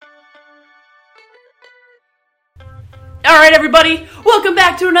All right, everybody. Welcome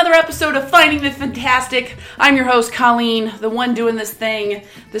back to another episode of Finding the Fantastic. I'm your host, Colleen, the one doing this thing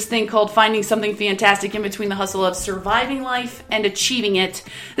called finding something fantastic in between the hustle of surviving life and achieving it.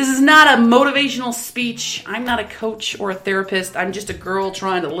 This is not a motivational speech. I'm not a coach or a therapist. I'm just a girl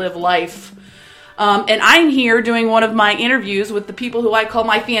trying to live life. And I'm here doing one of my interviews with the people who I call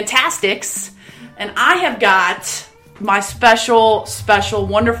my Fantastics. And I have got my special,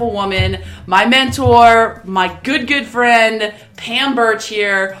 wonderful woman, my mentor, my good friend, Pam Birch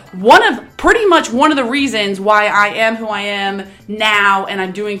here. Pretty much one of the reasons why I am who I am now, and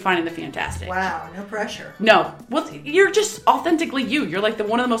I'm doing Finding the Fantastic. Wow, no pressure. No. Well, you're just authentically you. You're like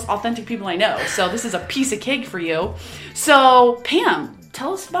one of the most authentic people I know. So this is a piece of cake for you. So, Pam,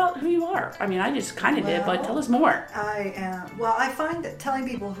 tell us about who you are. I mean, I just kind of did, but tell us more. I find that telling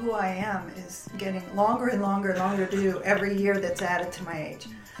people who I am is getting longer and longer to do every year that's added to my age.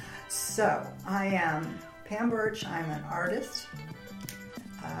 So, I am Pam Birch. I'm an artist.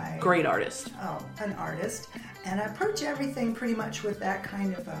 Great artist. Oh, an artist. And I approach everything pretty much with that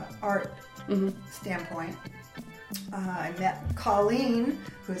kind of art standpoint. I met Colleen,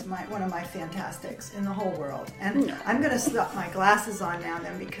 who's one of my Fantastics in the whole world. And I'm going to slap my glasses on now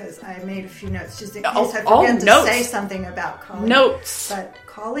then because I made a few notes just in case I forget to say something about Colleen. Notes. But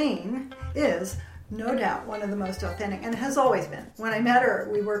Colleen is no doubt one of the most authentic and has always been. When I met her,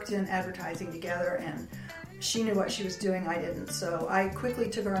 we worked in advertising together and she knew what she was doing, I didn't. So I quickly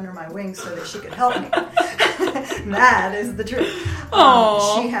took her under my wing so that she could help me. That is the truth.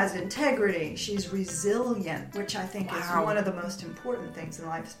 She has integrity. She's resilient, which I think is one of the most important things in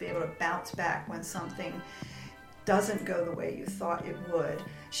life, is to be able to bounce back when something doesn't go the way you thought it would.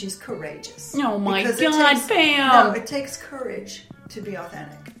 She's courageous. Oh my God, Pam! No, it takes courage to be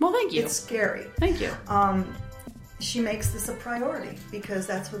authentic. Well, thank you. It's scary. Thank you. She makes this a priority because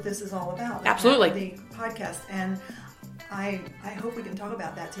that's what this is all about. Absolutely. The podcast. And I hope we can talk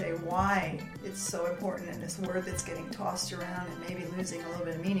about that today, why it's so important in this word that's getting tossed around and maybe losing a little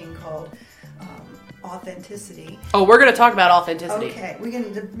bit of meaning called authenticity. Oh, we're going to talk about authenticity. Okay. We're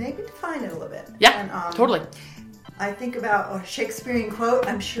going to maybe define it a little bit. Yeah, and, totally. I think about a Shakespearean quote,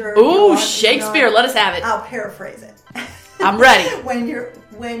 I'm sure. Ooh, Shakespeare. Let us have it. I'll paraphrase it. I'm ready.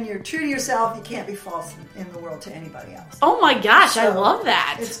 When you're true to yourself, you can't be false in the world to anybody else. Oh my gosh, I love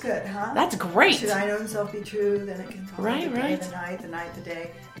that. It's good, huh? That's great. Should I know himself be true, then it can follow the day, the night, the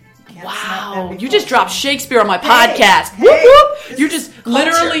day. Wow, you just dropped Shakespeare on my podcast. Hey, whoop, whoop. You just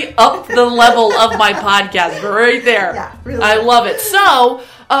literally upped the level of my podcast right there. Yeah, really. I love it. So,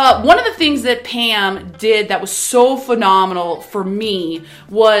 one of the things that Pam did that was so phenomenal for me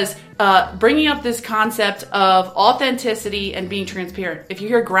was bringing up this concept of authenticity and being transparent. If you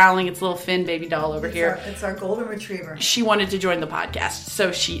hear growling, it's little Finn baby doll over here. It's our golden retriever. She wanted to join the podcast,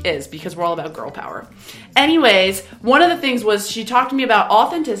 so she is, because we're all about girl power. Anyways, one of the things was she talked to me about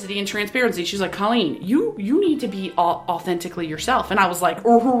authenticity and transparency. She's like, Colleen, you need to be authentically yourself. And I was like,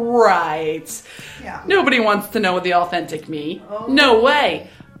 right. Yeah. Nobody wants to know the authentic me. Oh. No way.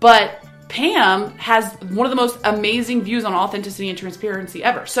 But Pam has one of the most amazing views on authenticity and transparency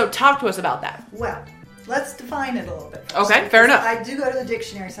ever. So talk to us about that. Well, let's define it a little bit first. Okay, fair enough. I do go to the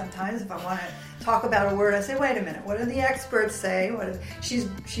dictionary sometimes if I want to talk about a word. I say, wait a minute, what do the experts say? She's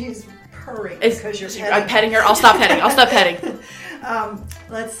purring because you're petting. I'm petting her. I'll stop petting.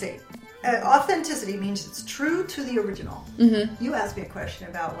 Let's see. Authenticity means it's true to the original. Mm-hmm. You asked me a question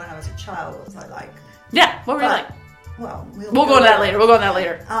about when I was a child. What was I like? Yeah, what were you like? Well, we'll go into that later. We'll go into that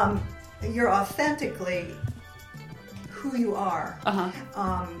later. You're authentically who you are.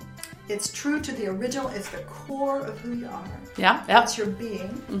 Uh-huh. It's true to the original. It's the core of who you are. Yeah. That's your being.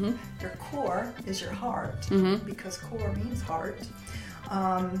 Mm-hmm. Your core is your heart, because core means heart.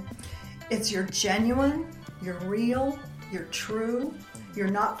 It's your genuine, you're real, you're true, you're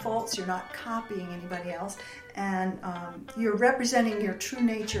not false, you're not copying anybody else, and you're representing your true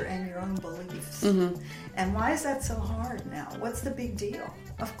nature and your own beliefs. Mm-hmm. And why is that so hard now? What's the big deal?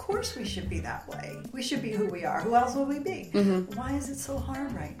 Of course we should be that way. We should be who we are. Who else would we be? Mm-hmm. Why is it so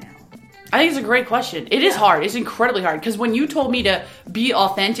hard right now? I think it's a great question. It is hard. It's incredibly hard. Because when you told me to be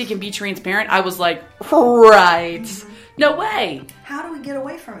authentic and be transparent, I was like, right. Mm-hmm. No way. How do we get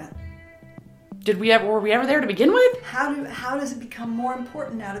away from it? Were we ever there to begin with? How does it become more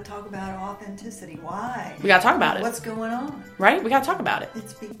important now to talk about authenticity? Why? We gotta talk about it. What's going on? Right? We gotta talk about it.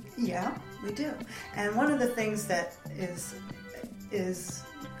 Yeah, we do. And one of the things that is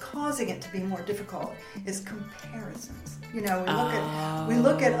causing it to be more difficult is comparisons. You know, we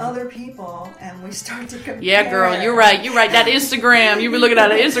look at other people and we start to compare. Yeah, girl, you're right. That Instagram, you've been looking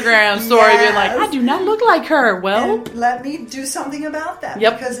at an Instagram story, being like, I do not look like her. Well, and let me do something about that.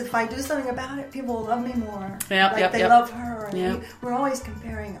 Yep. Because if I do something about it, people will love me more. Yep, they love her. And Yep. we're always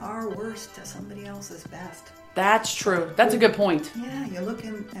comparing our worst to somebody else's best. That's true. That's a good point. Yeah, you're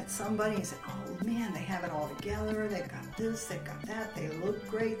looking at somebody and say, oh man, they have it all together. They've got this, they've got that. They look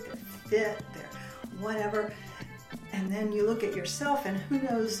great. They're fit. They're whatever. And then you look at yourself, and who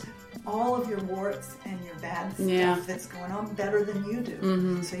knows all of your warts and your bad stuff that's going on better than you do.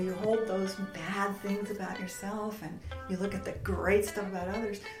 Mm-hmm. So you hold those bad things about yourself, and you look at the great stuff about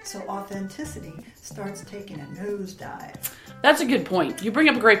others. So authenticity starts taking a nosedive. That's a good point. You bring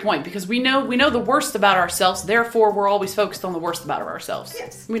up a great point, because we know the worst about ourselves. Therefore, we're always focused on the worst about ourselves.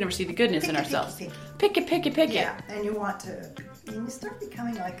 Yes. We never see the goodness in ourselves. Pick it. Yeah, and you want to. And you start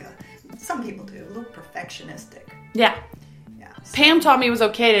becoming like some people do, a little perfectionistic. Yeah. So. Pam taught me it was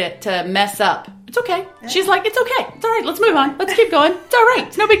okay to mess up. It's okay. Yeah. She's like, it's okay. It's all right. Let's move on. Let's keep going. It's all right.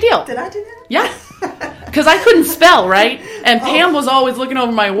 It's no big deal. Did I do that? Yeah. Because I couldn't spell, right? And Pam was always looking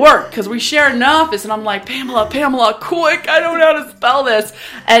over my work because we shared an office, and I'm like, Pamela, quick. I don't know how to spell this.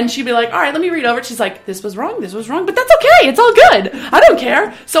 And she'd be like, all right, let me read over it. She's like, this was wrong. But that's okay. It's all good. I don't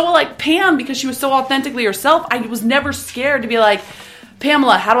care. So like Pam, because she was so authentically herself, I was never scared to be like,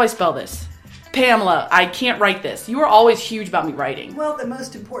 Pamela, how do I spell this? Pamela, I can't write this. You were always huge about me writing. Well, the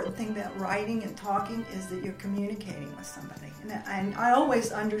most important thing about writing and talking is that you're communicating with somebody. And I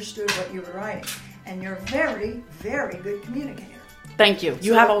always understood what you were writing. And you're a very, very good communicator. Thank you.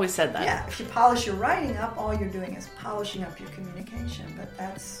 You have always said that. Yeah, if you polish your writing up, all you're doing is polishing up your communication. But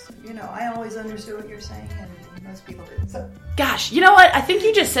that's, I always understood what you're saying, and most people do. So. Gosh, you know what? I think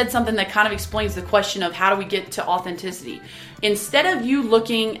you just said something that kind of explains the question of how do we get to authenticity. Instead of you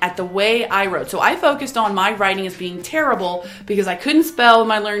looking at the way I wrote, so I focused on my writing as being terrible because I couldn't spell with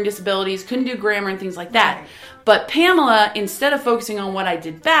my learning disabilities, couldn't do grammar and things like that. Right. But Pamela, instead of focusing on what I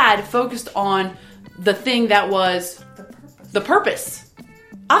did bad, focused on the thing that was the purpose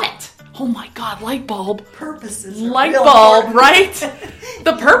of it. Oh my God, light bulb. Purposes. Light bulb, right?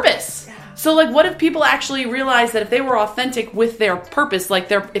 The purpose. Yeah. So like, what if people actually realized that if they were authentic with their purpose,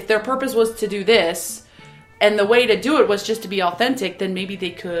 like if their purpose was to do this, and the way to do it was just to be authentic, then maybe they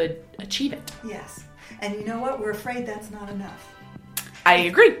could achieve it. Yes. And you know what? We're afraid that's not enough. I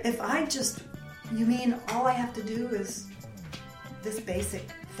agree. You mean all I have to do is this basic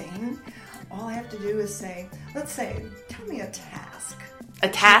thing? All I have to do is say, let's say, tell me a task. A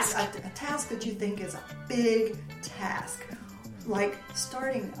task? A task that you think is a big task. Like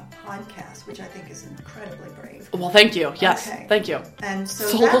starting a podcast, which I think is incredibly brave. Well, thank you. Yes, okay. Thank you. And so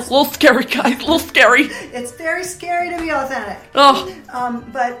it's a little scary, guys. A little scary. It's very scary to be authentic. Oh.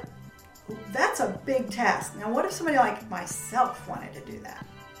 But that's a big task. Now, what if somebody like myself wanted to do that?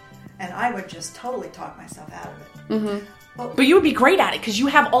 And I would just totally talk myself out of it. Mm-hmm. But you would be great at it because you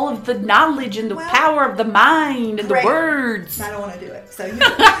have all of the knowledge and the power of the mind and the words. I don't want to do it.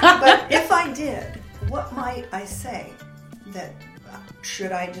 But if I did, what might I say? That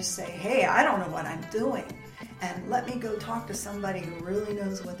should I just say, hey, I don't know what I'm doing, and let me go talk to somebody who really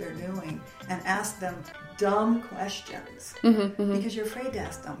knows what they're doing and ask them dumb questions. Mm-hmm. Because you're afraid to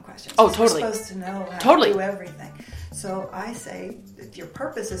ask dumb questions. Oh, totally. You're supposed to know how to do everything. So I say, if your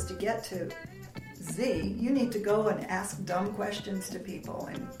purpose is to get to Z, you need to go and ask dumb questions to people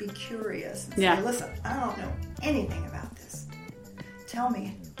and be curious and say, listen, I don't know anything about this. Tell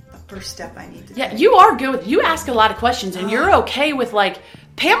me the first step I need to take. Yeah, you are good with, you ask a lot of questions, and you're okay with, like,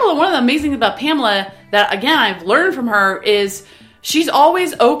 Pamela, one of the amazing things about Pamela that, again, I've learned from her is she's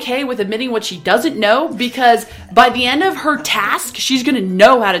always okay with admitting what she doesn't know, because by the end of her task, she's going to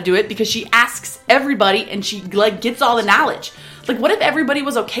know how to do it because she asks everybody and she, like, gets all the knowledge. Like, what if everybody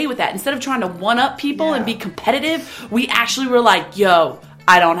was okay with that? Instead of trying to one-up people and be competitive, we actually were like, yo,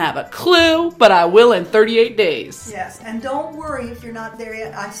 I don't have a clue, but I will in 38 days. Yes, and don't worry if you're not there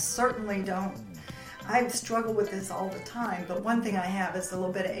yet. I certainly don't. I struggle with this all the time, but one thing I have is a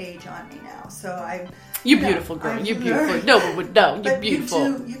little bit of age on me now. So You beautiful girl. You're beautiful. No one would know. You're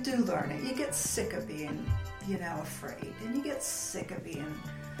beautiful. You do learn it. You get sick of being, afraid. And you get sick of being,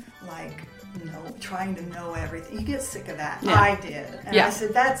 like, trying to know everything. You get sick of that. Yeah. I did. And I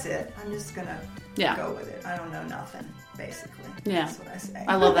said, that's it. I'm just going to go with it. I don't know nothing, basically. Yeah. That's what I say.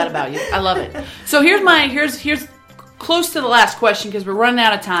 I love that about you. I love it. So here's close to the last question because we're running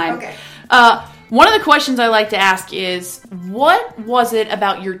out of time. Okay. One of the questions I like to ask is, what was it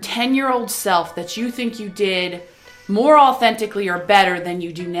about your 10-year-old self that you think you did more authentically or better than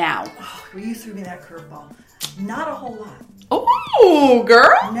you do now? Oh, well, you threw me that curveball. Not a whole lot. Oh,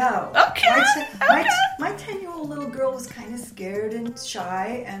 girl. No. Okay. My 10-year-old little girl was kind of scared and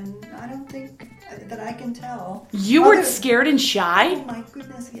shy, and I don't think that I can tell. You were scared and shy? Oh my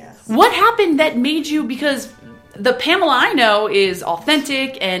goodness, yes. What happened that made you, because the Pamela I know is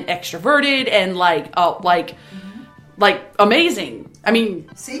authentic and extroverted and like amazing. I mean,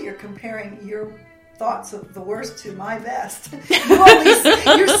 see, you're comparing your thoughts of the worst to my best.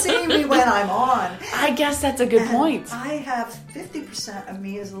 You're seeing me when I'm on. I guess that's a good point. I have 50% of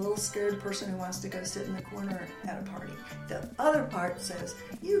me is a little scared person who wants to go sit in the corner at a party. The other part says,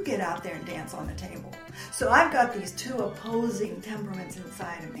 you get out there and dance on the table. So I've got these two opposing temperaments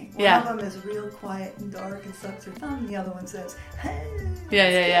inside of me. One of them is real quiet and dark and sucks her thumb. The other one says, hey,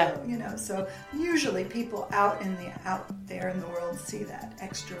 let's go. You know, so usually people out there in the world see that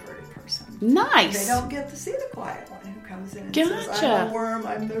extroverted person. Nice. They don't get to see the quiet one who comes in and says, I'm a worm,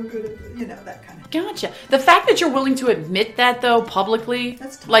 I'm no good at, that kind of thing. Gotcha. The fact that you're willing to admit that, though, publicly,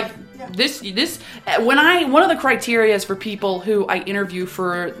 like this, one of the criteria for people who I interview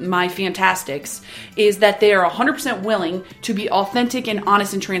for my Fantastics is that they are 100% willing to be authentic and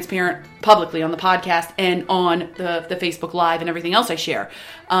honest and transparent publicly on the podcast and on the Facebook Live and everything else I share.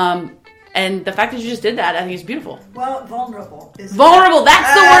 And the fact that you just did that, I think is beautiful. Well, vulnerable. That's the word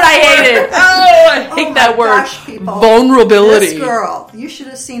I hated. Oh, I hate that word. Gosh, people. Vulnerability. This girl, you should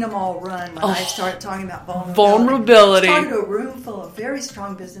have seen them all run when I started talking about vulnerability. I was talking to a room full of very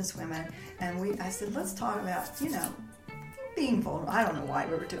strong businesswomen, and I said, let's talk about, being vulnerable. I don't know why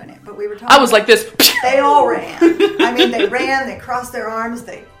we were doing it, but we were talking. I was like this. They all ran. I mean, they ran, they crossed their arms,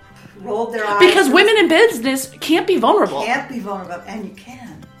 they rolled their eyes. Because women in business can't be vulnerable. Can't be vulnerable, and you can.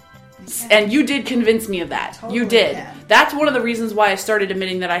 And you did convince me of that. Totally you did. Can. That's one of the reasons why I started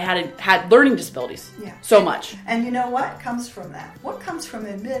admitting that I had learning disabilities. Yeah. So much. And you know what comes from that? What comes from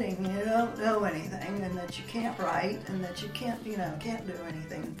admitting you don't know anything and that you can't write and that you can't do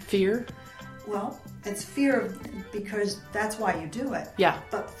anything? Fear. Well, it's fear because that's why you do it. Yeah.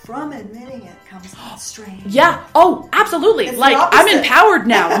 But from admitting it comes strength. Yeah. Oh, absolutely. It's like, I'm empowered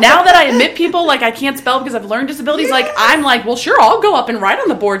now. Now that I admit people, like, I can't spell because I've learned disabilities, like, I'm like, well, sure, I'll go up and write on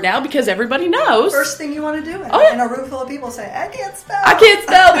the board now because everybody knows. First thing you want to do in a room full of people say, I can't spell. I can't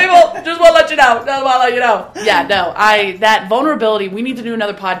spell, people. Just want to let you know. Just want to let you know. Yeah, no. that vulnerability, we need to do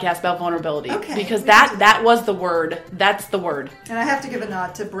another podcast about vulnerability. Okay. Because that was the word. That's the word. And I have to give a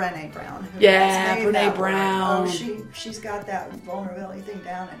nod to Brené Brown. Yeah, Brené Brown. Oh, she's got that vulnerability thing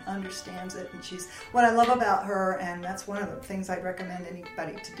down and understands it. And what I love about her, and that's one of the things I'd recommend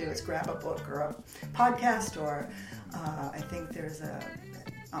anybody to do, is grab a book or a podcast, or I think there's an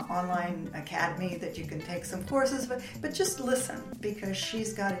online academy that you can take some courses, but just listen, because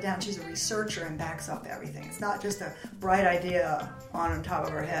she's got it down. She's a researcher and backs up everything. It's not just a bright idea on top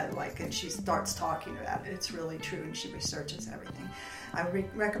of her head, and she starts talking about it. It's really true, and she researches everything. I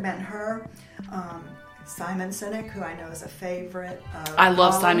recommend her. Simon Sinek, who I know is a favorite. I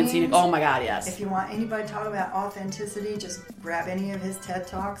love Simon Sinek. Oh my God, yes. If you want anybody to talk about authenticity, just grab any of his TED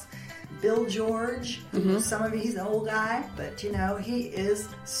Talks. Bill George, some of you, he's an old guy, but he is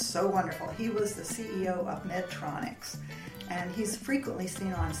so wonderful. He was the CEO of Medtronic, and he's frequently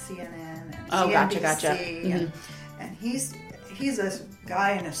seen on CNN and CNBC. Gotcha. And he's a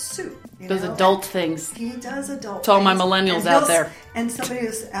guy in a suit. Does adult things. He does adult things. To all my millennials out there. And somebody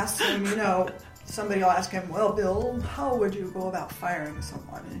has asked him, somebody will ask him, well, Bill, how would you go about firing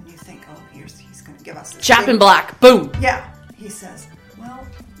someone? And you think, oh, he's going to give us this Chapin Black. Boom. Yeah. He says, well,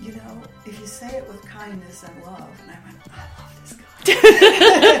 if you say it with kindness and love. And I went, I love this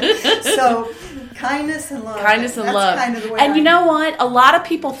guy. So, kindness and love. Kindness and love. Kind of the way and you know what? A lot of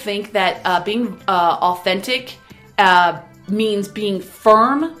people think that being authentic means being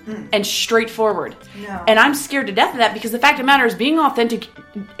firm and straightforward. No. And I'm scared to death of that, because the fact of the matter is, being authentic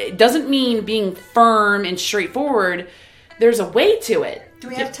doesn't mean being firm and straightforward. There's a way to it. Do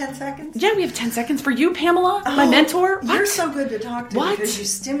we have 10 seconds? Yeah, we have 10 seconds for you, Pamela, my mentor. You're so good to talk to because you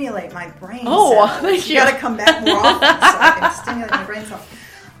stimulate my brain cells. Thank you. You got to come back more often so I can stimulate my brain cells.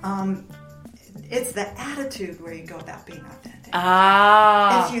 It's the attitude where you go about being authentic.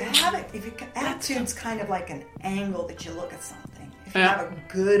 If you have it, attitude's kind of like an angle that you look at something. If you have a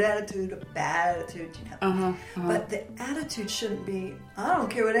good attitude, a bad attitude, But the attitude shouldn't be, I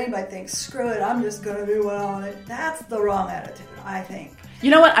don't care what anybody thinks, screw it, I'm just going to do what I want. That's the wrong attitude, I think. You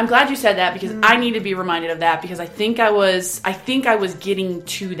know what? I'm glad you said that, because I need to be reminded of that, because I think I was getting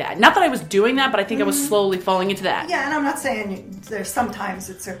to that. Not that I was doing that, but I think I was slowly falling into that. Yeah, and I'm not saying there's sometimes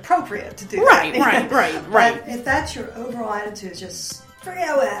it's appropriate to do that. Right. But if that's your overall attitude, just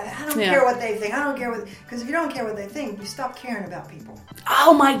forget what, I don't care what they think. I don't care what, because if you don't care what they think, you stop caring about people.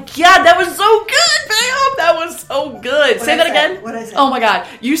 Oh my God, that was so good, Pam. That was so good. Say that again. What I said? Oh my God.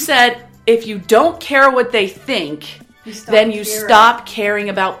 You said if you don't care what they think, then you stop caring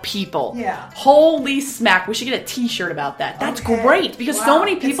about people. Yeah. Holy smack. We should get a t-shirt about that. That's great. Because so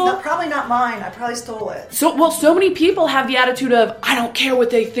many people... It's probably not mine. I probably stole it. So many people have the attitude of, I don't care what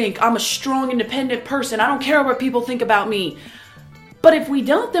they think. I'm a strong, independent person. I don't care what people think about me. But if we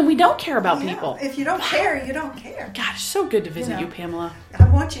don't, then we don't care about people. If you don't care, you don't care. Gosh, so good to visit you, Pamela. I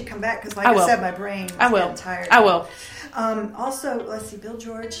want you to come back because, like I said, my brain is getting tired. I will. Also, let's see, Bill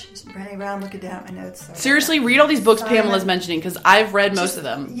George, running around looking down at my notes. Seriously, read all these books Pamela's mentioning because I've read most of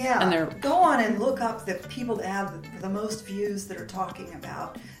them. Yeah. And they're... Go on and look up the people that have the most views that are talking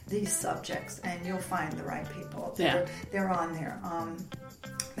about these subjects, and you'll find the right people. They're on there.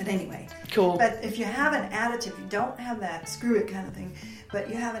 But anyway. Cool. But if you have an attitude, you don't have that screw it kind of thing, but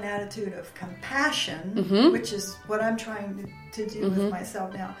you have an attitude of compassion, which is what I'm trying to do with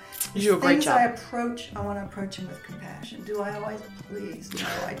myself now. You do a great job. I want to approach them with compassion. Do I always? Please, no,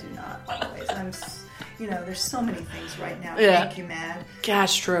 I do not always. There's so many things right now that make you mad.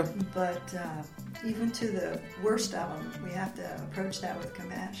 Gosh, true. But even to the worst of them, we have to approach that with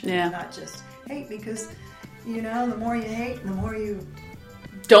compassion, not just hate, because the more you hate, the more you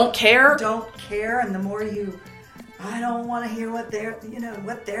don't care, and the more you, I don't want to hear what they're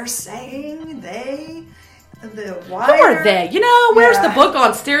saying. Who are they? Where's the book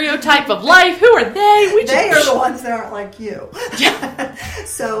on stereotype of life? Who are they? They are the ones that aren't like you. Yeah.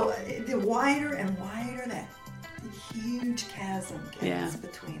 So the wider and wider that huge chasm gets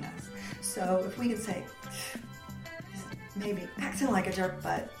between us. So if we could say, maybe acting like a jerk,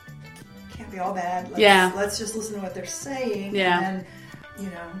 but can't be all bad. Let's just listen to what they're saying. Yeah. And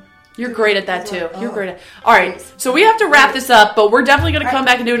you're great at that too. You're great at. All right, so we have to wrap this up, but we're definitely going to come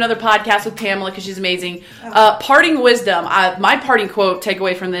back and do another podcast with Pamela because she's amazing. Parting wisdom. My parting quote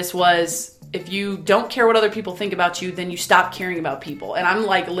takeaway from this was, if you don't care what other people think about you, then you stop caring about people. And I'm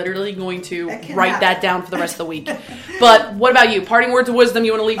literally going to write that down for the rest of the week. But what about you? Parting words of wisdom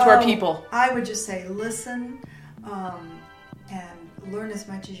you want to leave to our people? I would just say listen and learn as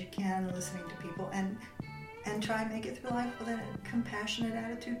much as you can listening to people, and try and make it through life with a compassionate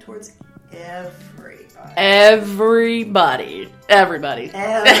attitude towards everybody. Everybody. All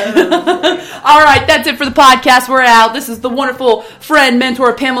right, that's it for the podcast. We're out. This is the wonderful friend,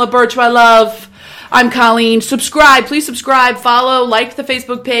 mentor, Pamela Birch, who I love. I'm Colleen. Please subscribe, follow, like the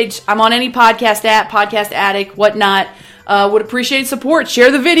Facebook page. I'm on any podcast app, Podcast Addict, whatnot. Would appreciate support.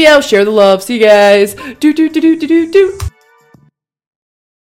 Share the video, share the love. See you guys. Do.